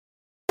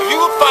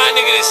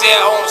nigga that say I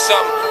own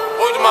something.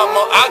 Word to my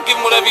mom, I'll give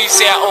him whatever you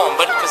say I own.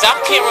 But, cause I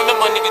can't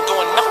remember a nigga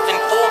doing nothing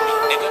for me,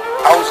 nigga.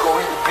 I was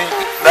gonna either be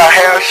not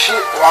have shit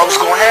or I was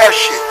gonna have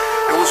shit.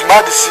 It was my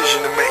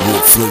decision to make.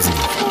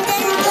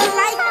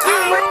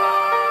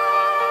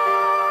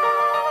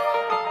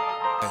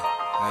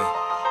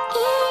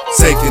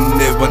 Taking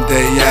it one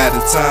day at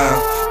a time,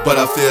 but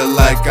I feel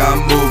like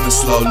I'm moving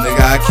slow, nigga,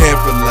 I can't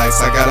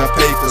relax. I got a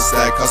paper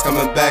stack, cause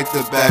coming back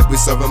to back, we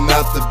serve 'em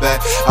out the back.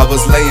 I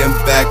was laying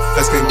back,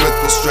 fesking with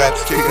the strap,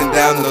 kicking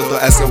down the door,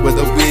 asking where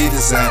the weed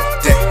is at.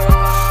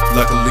 Damn,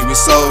 luckily we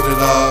sold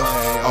it all.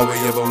 All we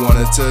ever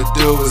wanted to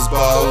do was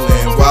ball.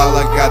 And while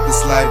I got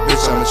this life,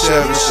 bitch, I'ma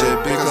cherish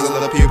it, because of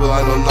the people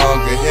I no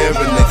longer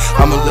hearing it.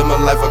 I'ma live my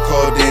life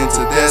according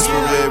to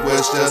desperate,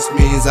 which just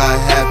means I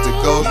have to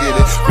go get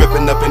it.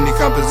 Ripping up any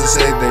companies that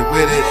say they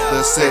with it.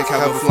 The sick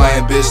have a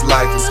flying bitch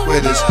like it's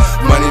Quidditch.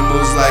 Money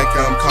moves like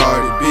I'm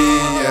Cardi B,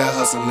 yeah.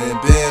 Hustling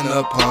been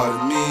a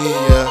part of me,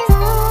 yeah.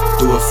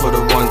 Do it for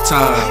the one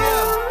time,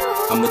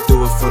 I'ma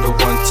do it for the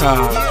one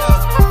time.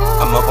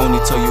 I'ma only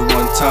tell you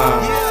one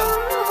time,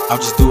 I'll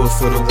just do it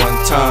for the one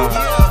time.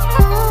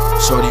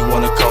 Shorty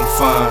wanna come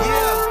fine,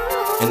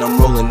 and I'm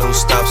rolling no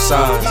stop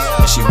signs.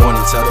 And she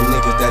wanna tell them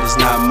niggas that it's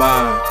not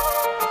mine.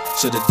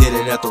 Should've did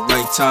it at the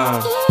right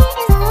time.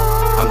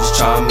 I'm just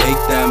trying to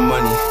make that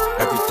money.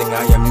 Everything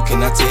I am, you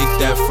cannot take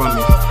that from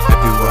me.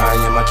 Everywhere I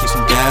am, I keep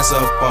some gas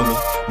up on me.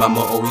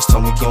 Mama always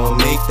told me go and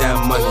make that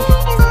money,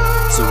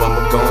 so I'ma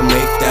go and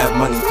make that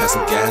money.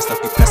 Passing gas,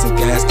 stop keep passing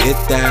gas, get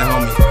that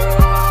homie.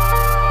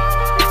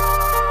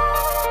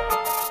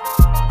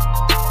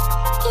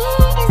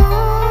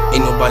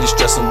 Ain't nobody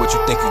stressing what you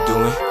think you're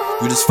doing.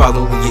 You just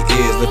following your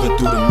ears, living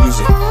through the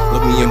music.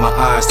 Look me in my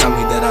eyes, tell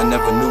me that I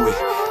never knew it.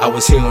 I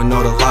was hearing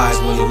all the lies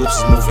when your lips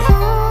was moving,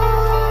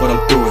 but I'm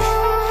through it,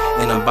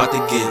 and I'm about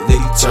to get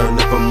litty, turn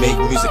up and make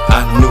music.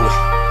 I knew it,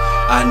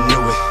 I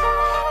knew it,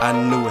 I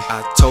knew it.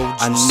 I told you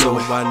I knew so,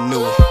 it. I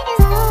knew it.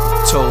 You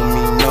told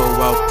me no,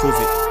 I'll prove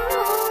it.